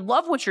more. So I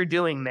love what you're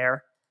doing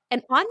there.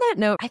 And on that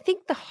note, I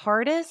think the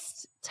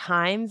hardest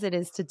times it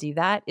is to do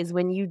that is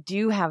when you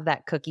do have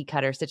that cookie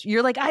cutter situation.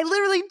 You're like, I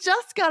literally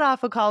just got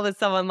off a call with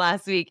someone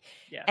last week.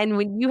 Yeah. And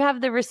when you have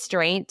the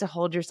restraint to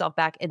hold yourself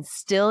back and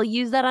still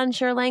use that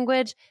unsure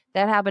language,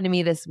 that happened to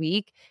me this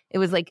week. It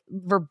was like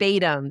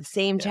verbatim,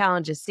 same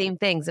challenges, same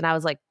things. And I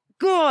was like,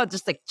 God,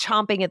 just like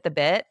chomping at the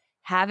bit.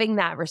 Having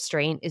that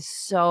restraint is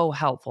so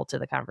helpful to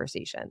the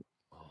conversation.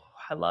 Oh,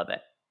 I love it.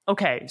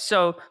 Okay,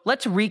 so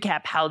let's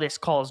recap how this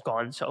call's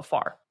gone so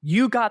far.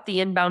 You got the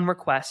inbound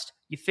request.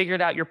 You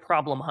figured out your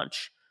problem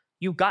hunch.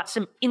 You got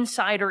some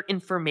insider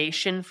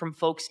information from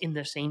folks in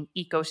the same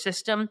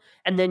ecosystem,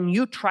 and then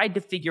you tried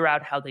to figure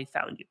out how they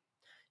found you.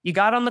 You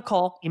got on the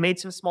call. You made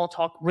some small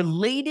talk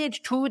related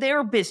to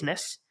their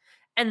business,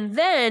 and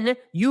then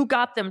you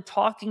got them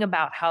talking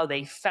about how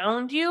they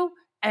found you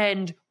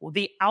and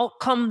the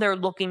outcome they're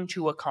looking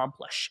to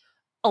accomplish.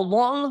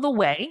 Along the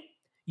way,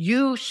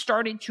 you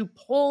started to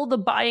pull the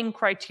buying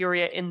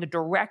criteria in the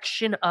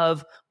direction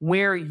of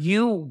where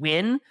you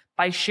win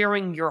by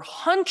sharing your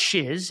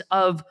hunches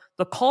of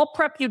the call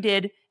prep you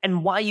did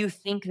and why you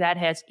think that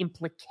has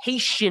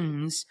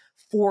implications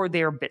for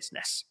their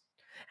business.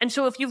 And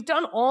so if you've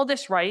done all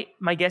this right,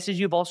 my guess is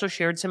you've also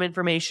shared some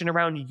information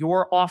around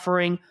your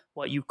offering,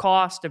 what you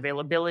cost,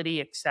 availability,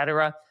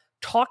 etc.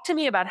 Talk to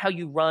me about how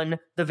you run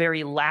the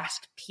very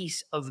last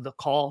piece of the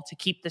call to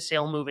keep the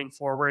sale moving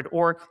forward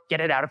or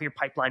get it out of your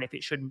pipeline if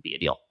it shouldn't be a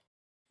deal.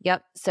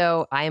 Yep.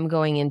 So I am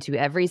going into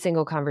every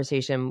single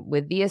conversation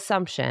with the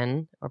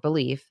assumption or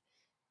belief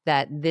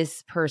that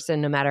this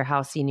person, no matter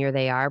how senior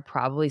they are,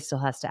 probably still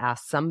has to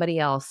ask somebody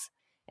else.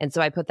 And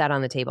so I put that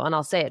on the table and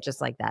I'll say it just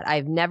like that.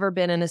 I've never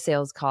been in a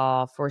sales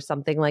call for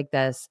something like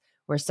this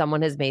where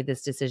someone has made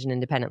this decision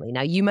independently.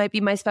 Now, you might be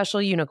my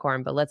special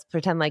unicorn, but let's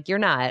pretend like you're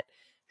not.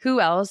 Who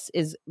else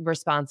is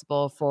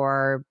responsible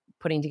for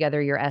putting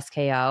together your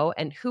SKO?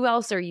 And who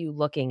else are you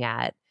looking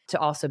at to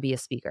also be a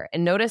speaker?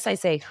 And notice I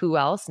say who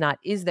else, not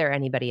is there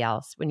anybody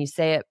else. When you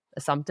say it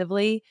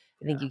assumptively,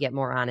 I think you get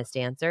more honest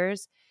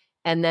answers.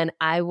 And then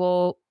I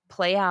will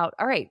play out,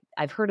 all right,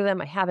 I've heard of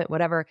them, I haven't,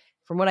 whatever.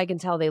 From what I can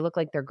tell, they look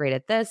like they're great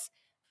at this.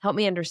 Help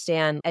me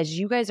understand, as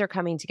you guys are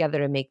coming together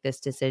to make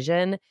this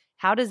decision,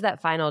 how does that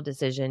final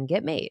decision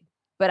get made?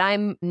 But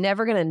I'm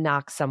never going to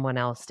knock someone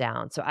else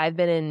down. So I've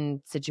been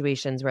in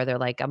situations where they're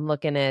like, I'm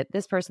looking at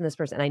this person,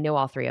 and I know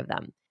all three of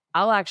them.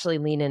 I'll actually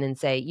lean in and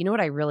say, you know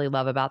what I really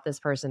love about this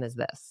person is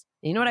this.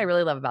 You know what I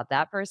really love about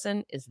that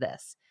person is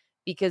this.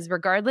 Because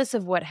regardless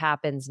of what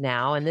happens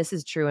now, and this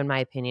is true in my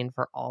opinion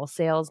for all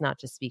sales, not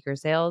just speaker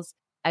sales,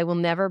 I will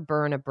never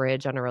burn a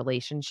bridge on a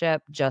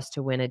relationship just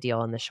to win a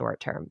deal in the short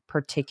term,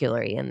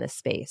 particularly in this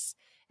space.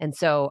 And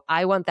so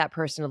I want that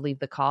person to leave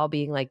the call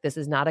being like, this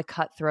is not a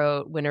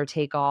cutthroat, winner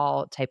take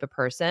all type of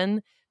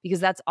person, because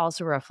that's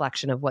also a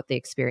reflection of what the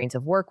experience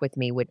of work with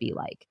me would be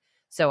like.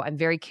 So I'm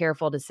very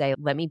careful to say,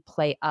 let me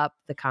play up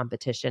the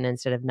competition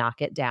instead of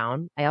knock it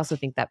down. I also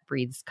think that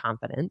breeds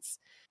confidence.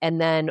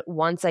 And then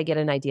once I get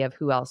an idea of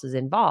who else is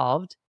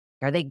involved,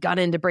 are they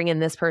gunning to bring in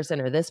this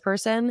person or this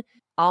person?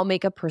 I'll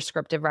make a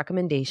prescriptive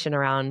recommendation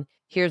around,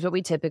 here's what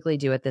we typically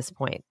do at this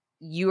point.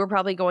 You are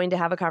probably going to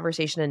have a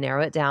conversation and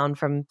narrow it down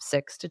from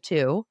 6 to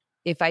 2.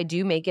 If I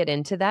do make it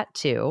into that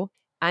 2,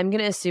 I'm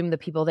going to assume the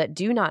people that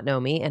do not know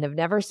me and have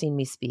never seen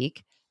me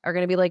speak are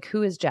going to be like,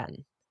 who is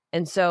Jen?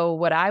 And so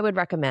what I would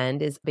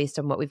recommend is based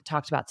on what we've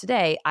talked about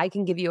today, I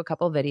can give you a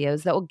couple of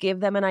videos that will give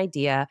them an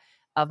idea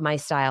of my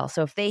style.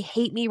 So if they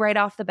hate me right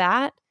off the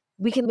bat,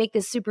 we can make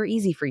this super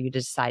easy for you to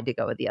decide to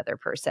go with the other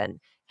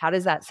person. How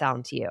does that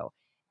sound to you?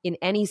 In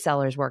any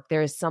seller's work,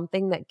 there is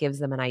something that gives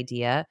them an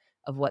idea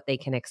of what they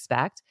can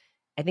expect.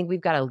 I think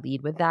we've got to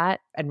lead with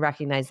that and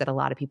recognize that a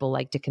lot of people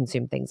like to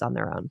consume things on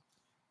their own.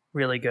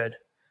 Really good.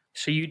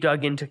 So you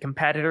dug into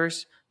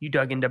competitors, you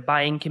dug into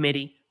buying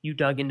committee, you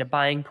dug into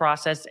buying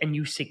process, and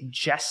you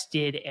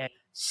suggested a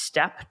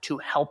step to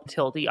help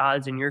tilt the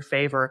odds in your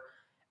favor.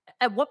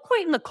 At what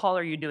point in the call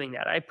are you doing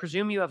that? I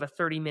presume you have a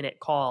 30-minute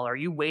call. Are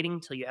you waiting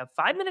till you have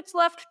 5 minutes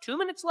left, 2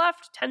 minutes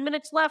left, 10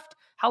 minutes left?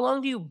 How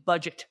long do you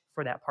budget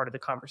for that part of the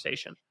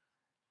conversation?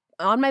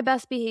 On my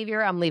best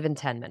behavior, I'm leaving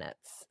 10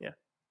 minutes. Yeah.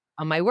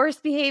 On my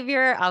worst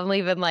behavior, I'm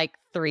leaving like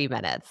 3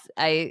 minutes.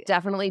 I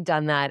definitely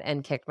done that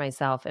and kicked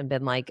myself and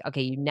been like,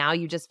 okay, now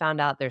you just found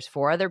out there's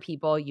 4 other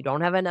people. You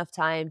don't have enough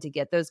time to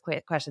get those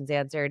questions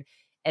answered.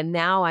 And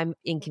now I'm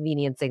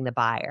inconveniencing the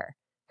buyer,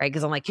 right?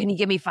 Because I'm like, can you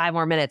give me 5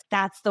 more minutes?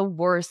 That's the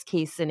worst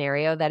case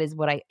scenario. That is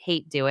what I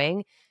hate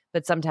doing.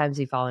 But sometimes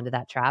we fall into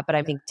that trap. But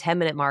I think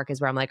 10-minute mark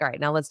is where I'm like, all right,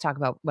 now let's talk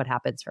about what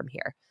happens from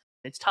here.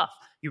 It's tough.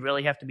 You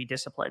really have to be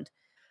disciplined.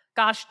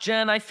 Gosh,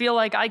 Jen, I feel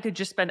like I could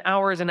just spend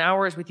hours and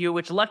hours with you,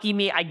 which lucky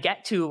me, I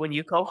get to when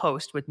you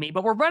co-host with me.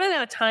 But we're running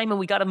out of time and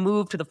we got to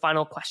move to the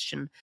final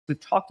question. We've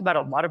talked about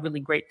a lot of really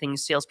great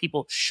things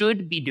salespeople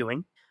should be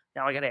doing.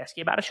 Now I got to ask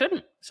you about a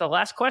shouldn't. So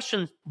last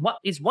question, what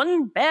is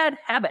one bad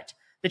habit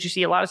that you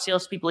see a lot of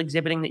salespeople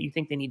exhibiting that you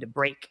think they need to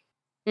break?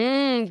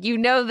 You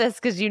know this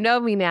because you know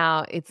me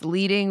now. It's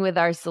leading with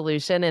our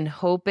solution and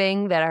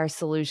hoping that our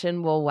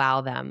solution will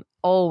wow them.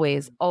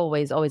 Always,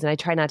 always, always. And I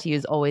try not to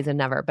use always and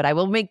never, but I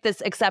will make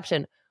this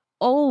exception.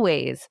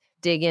 Always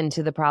dig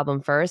into the problem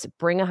first.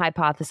 Bring a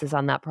hypothesis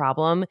on that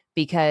problem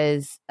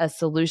because a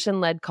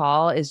solution-led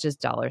call is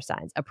just dollar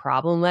signs. A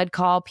problem-led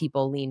call,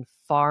 people lean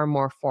far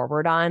more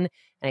forward on.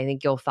 And I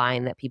think you'll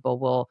find that people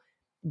will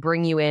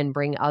bring you in,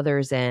 bring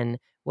others in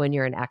when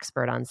you're an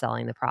expert on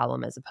selling the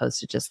problem as opposed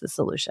to just the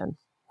solution.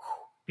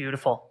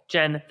 Beautiful.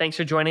 Jen, thanks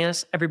for joining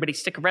us. Everybody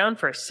stick around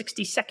for a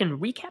 60-second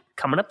recap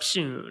coming up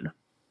soon.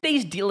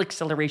 Today's deal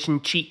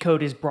acceleration cheat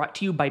code is brought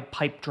to you by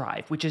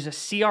Pipedrive, which is a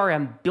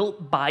CRM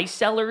built by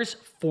sellers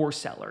for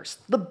sellers.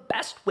 The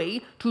best way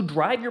to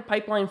drive your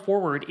pipeline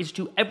forward is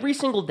to every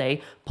single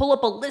day pull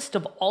up a list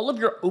of all of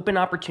your open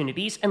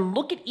opportunities and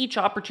look at each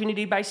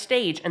opportunity by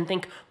stage and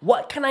think,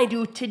 what can I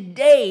do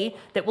today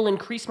that will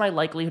increase my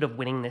likelihood of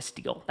winning this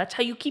deal? That's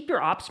how you keep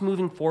your ops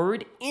moving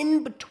forward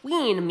in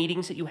between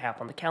meetings that you have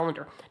on the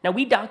calendar. Now,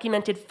 we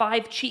documented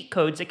 5 cheat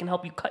codes that can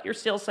help you cut your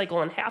sales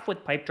cycle in half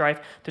with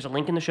Pipedrive. There's a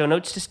link in the show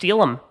notes to steal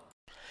them.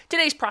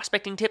 Today's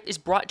prospecting tip is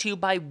brought to you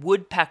by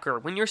Woodpecker.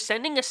 When you're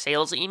sending a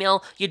sales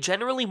email, you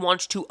generally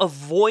want to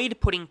avoid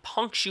putting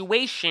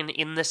punctuation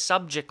in the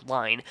subject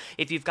line.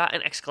 If you've got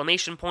an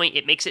exclamation point,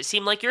 it makes it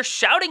seem like you're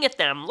shouting at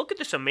them, look at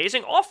this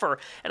amazing offer,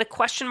 and a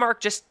question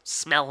mark just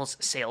smells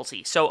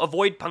salesy, so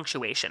avoid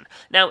punctuation.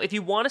 Now, if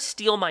you want to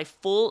steal my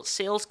full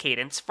sales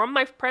cadence from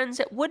my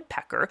friends at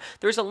Woodpecker,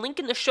 there's a link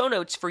in the show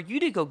notes for you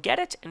to go get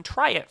it and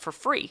try it for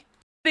free.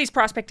 Today's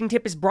prospecting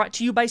tip is brought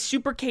to you by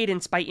Super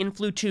Cadence by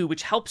Influ2,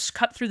 which helps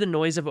cut through the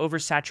noise of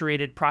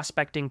oversaturated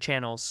prospecting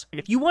channels.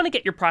 If you want to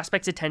get your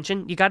prospects'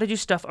 attention, you got to do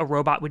stuff a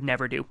robot would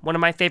never do. One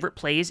of my favorite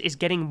plays is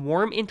getting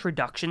warm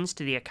introductions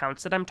to the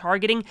accounts that I'm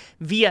targeting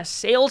via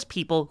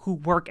salespeople who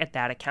work at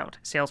that account.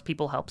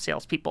 Salespeople help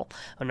salespeople.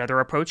 Another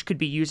approach could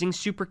be using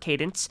Super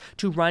Cadence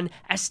to run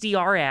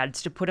SDR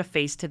ads to put a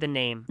face to the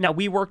name. Now,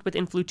 we worked with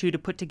Influ2 to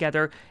put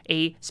together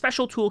a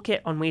special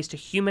toolkit on ways to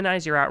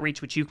humanize your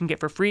outreach, which you can get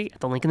for free at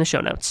the link in the show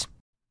notes.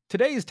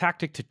 Today's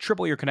tactic to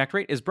triple your connect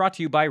rate is brought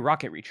to you by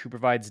RocketReach, who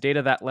provides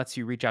data that lets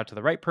you reach out to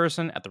the right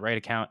person at the right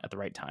account at the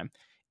right time.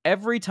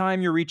 Every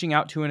time you're reaching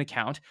out to an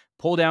account,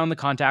 pull down the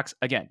contacts.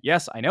 Again,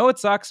 yes, I know it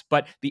sucks,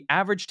 but the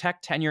average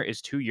tech tenure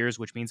is 2 years,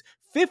 which means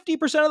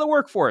 50% of the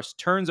workforce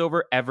turns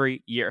over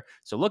every year.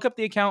 So look up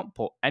the account,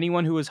 pull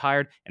anyone who was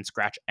hired, and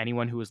scratch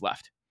anyone who was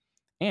left.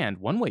 And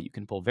one way you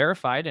can pull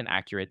verified and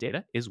accurate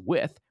data is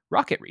with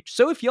RocketReach.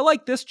 So if you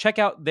like this, check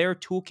out their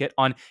toolkit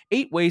on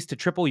 8 ways to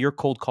triple your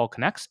cold call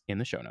connects in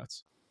the show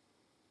notes.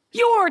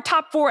 Your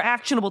top 4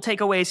 actionable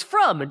takeaways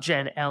from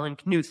Jen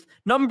Allen-Knuth.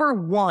 Number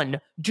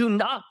 1, do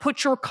not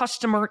put your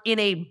customer in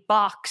a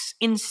box.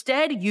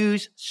 Instead,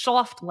 use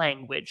soft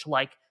language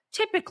like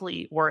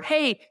typically, or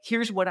hey,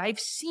 here's what I've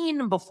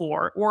seen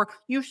before, or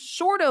you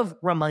sort of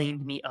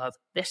remind me of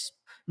this.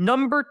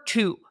 Number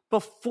 2,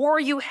 before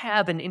you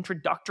have an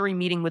introductory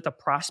meeting with a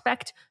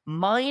prospect,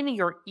 mine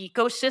your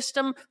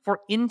ecosystem for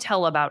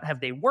intel about have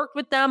they worked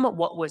with them,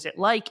 what was it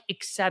like,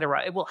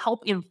 etc. It will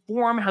help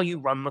inform how you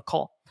run the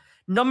call.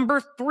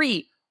 Number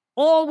 3,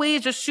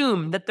 always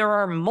assume that there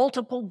are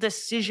multiple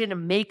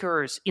decision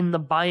makers in the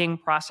buying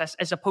process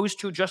as opposed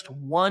to just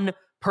one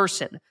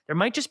person. There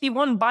might just be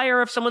one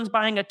buyer if someone's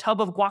buying a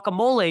tub of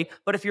guacamole,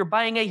 but if you're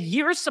buying a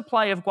year's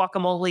supply of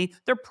guacamole,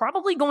 they're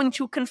probably going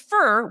to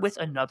confer with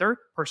another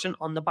person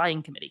on the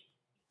buying committee.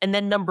 And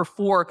then number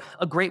 4,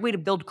 a great way to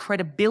build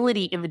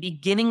credibility in the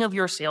beginning of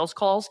your sales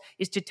calls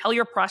is to tell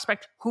your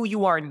prospect who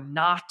you are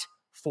not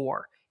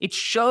for. It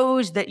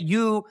shows that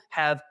you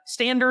have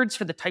standards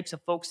for the types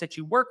of folks that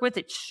you work with.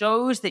 It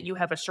shows that you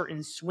have a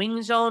certain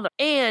swing zone,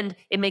 and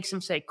it makes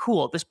them say,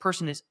 cool, this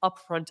person is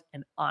upfront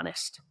and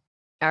honest.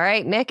 All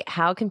right, Nick,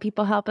 how can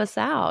people help us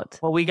out?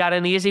 Well, we got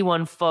an easy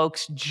one,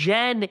 folks.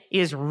 Jen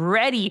is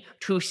ready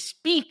to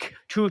speak,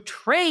 to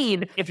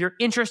train. If you're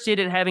interested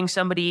in having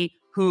somebody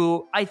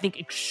who I think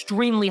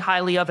extremely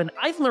highly of, and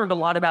I've learned a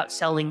lot about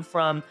selling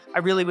from, I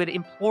really would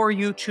implore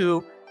you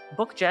to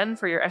book Jen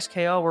for your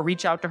SKO or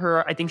reach out to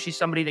her. I think she's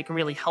somebody that can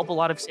really help a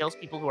lot of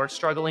salespeople who are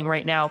struggling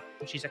right now.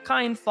 She's a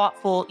kind,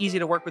 thoughtful, easy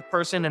to work with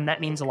person, and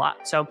that means a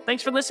lot. So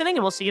thanks for listening,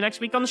 and we'll see you next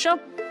week on the show.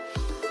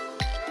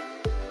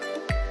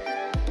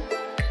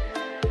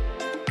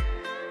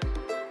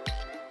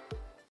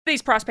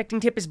 Today's prospecting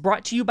tip is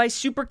brought to you by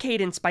Super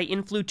Cadence by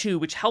Influ2,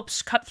 which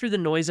helps cut through the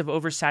noise of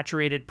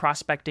oversaturated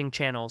prospecting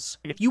channels.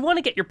 If you want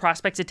to get your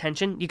prospects'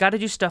 attention, you got to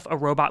do stuff a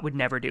robot would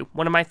never do.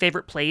 One of my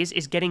favorite plays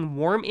is getting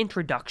warm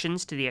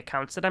introductions to the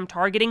accounts that I'm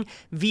targeting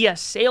via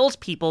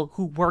salespeople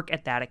who work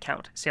at that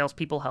account.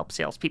 Salespeople help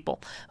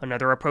salespeople.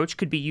 Another approach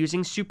could be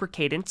using Super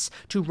Cadence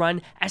to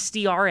run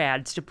SDR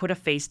ads to put a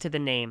face to the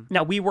name.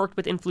 Now, we worked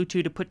with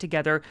Influ2 to put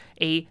together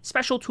a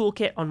special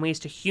toolkit on ways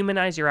to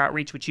humanize your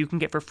outreach, which you can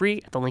get for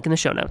free at the link in the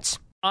show notes.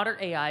 Otter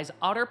AI's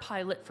Otter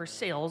Pilot for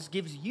Sales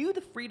gives you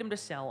the freedom to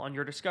sell on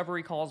your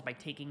discovery calls by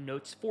taking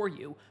notes for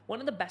you.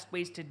 One of the best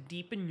ways to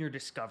deepen your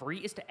discovery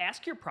is to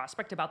ask your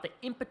prospect about the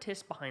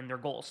impetus behind their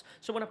goals.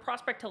 So when a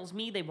prospect tells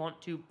me they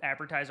want to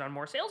advertise on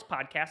more sales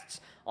podcasts,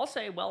 I'll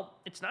say, well,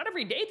 it's not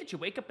every day that you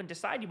wake up and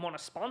decide you want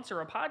to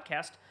sponsor a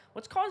podcast.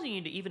 What's causing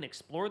you to even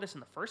explore this in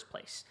the first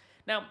place?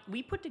 Now,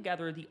 we put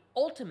together the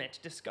ultimate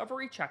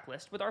discovery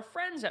checklist with our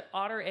friends at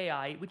Otter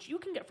AI, which you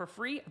can get for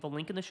free at the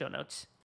link in the show notes.